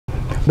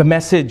The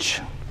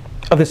message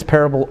of this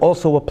parable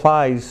also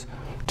applies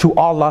to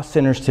all lost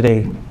sinners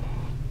today.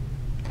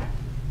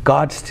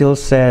 God still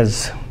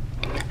says,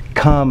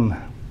 come,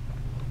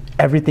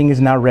 everything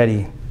is now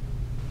ready.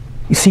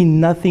 You see,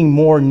 nothing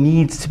more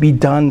needs to be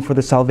done for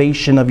the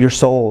salvation of your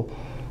soul.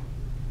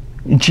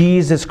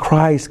 Jesus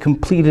Christ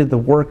completed the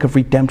work of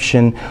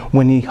redemption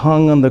when He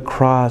hung on the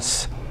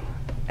cross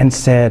and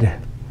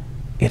said,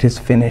 it is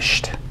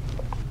finished.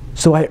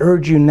 So I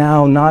urge you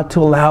now not to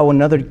allow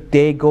another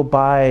day go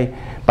by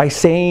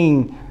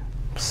saying,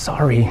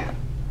 sorry,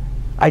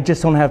 I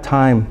just don't have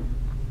time.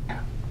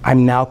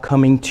 I'm now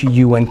coming to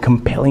you and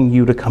compelling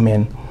you to come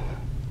in.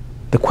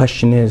 The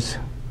question is,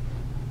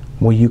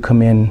 will you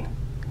come in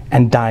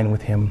and dine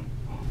with Him?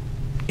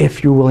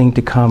 If you're willing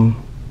to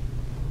come,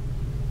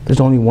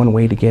 there's only one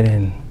way to get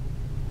in,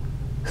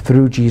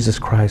 through Jesus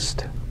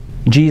Christ.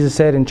 Jesus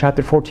said in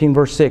chapter 14,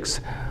 verse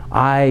 6,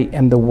 I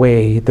am the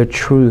way, the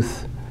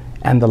truth,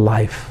 and the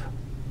life.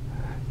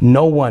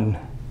 No one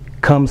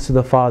comes to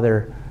the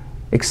Father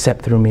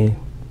except through me.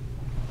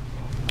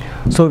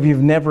 So if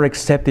you've never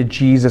accepted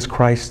Jesus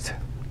Christ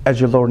as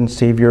your Lord and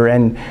Savior,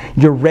 and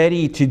you're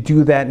ready to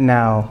do that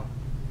now,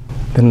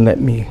 then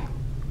let me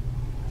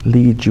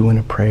lead you in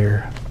a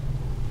prayer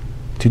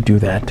to do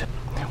that.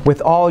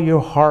 With all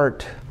your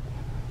heart,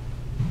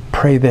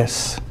 pray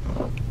this.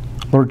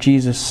 Lord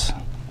Jesus,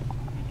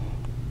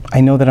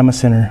 I know that I'm a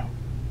sinner,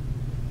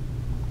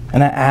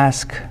 and I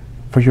ask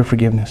for your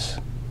forgiveness.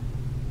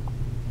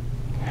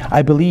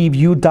 I believe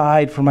you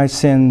died for my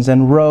sins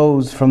and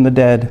rose from the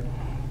dead.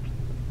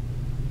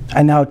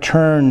 I now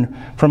turn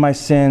from my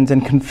sins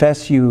and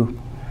confess you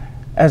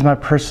as my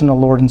personal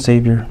Lord and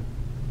Savior.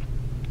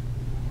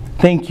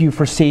 Thank you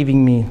for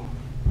saving me.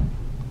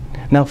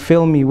 Now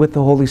fill me with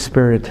the Holy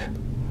Spirit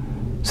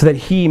so that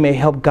He may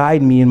help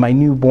guide me in my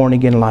new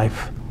born-again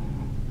life.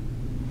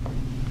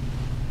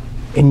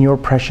 In your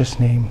precious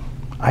name,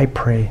 I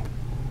pray.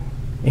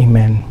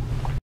 Amen.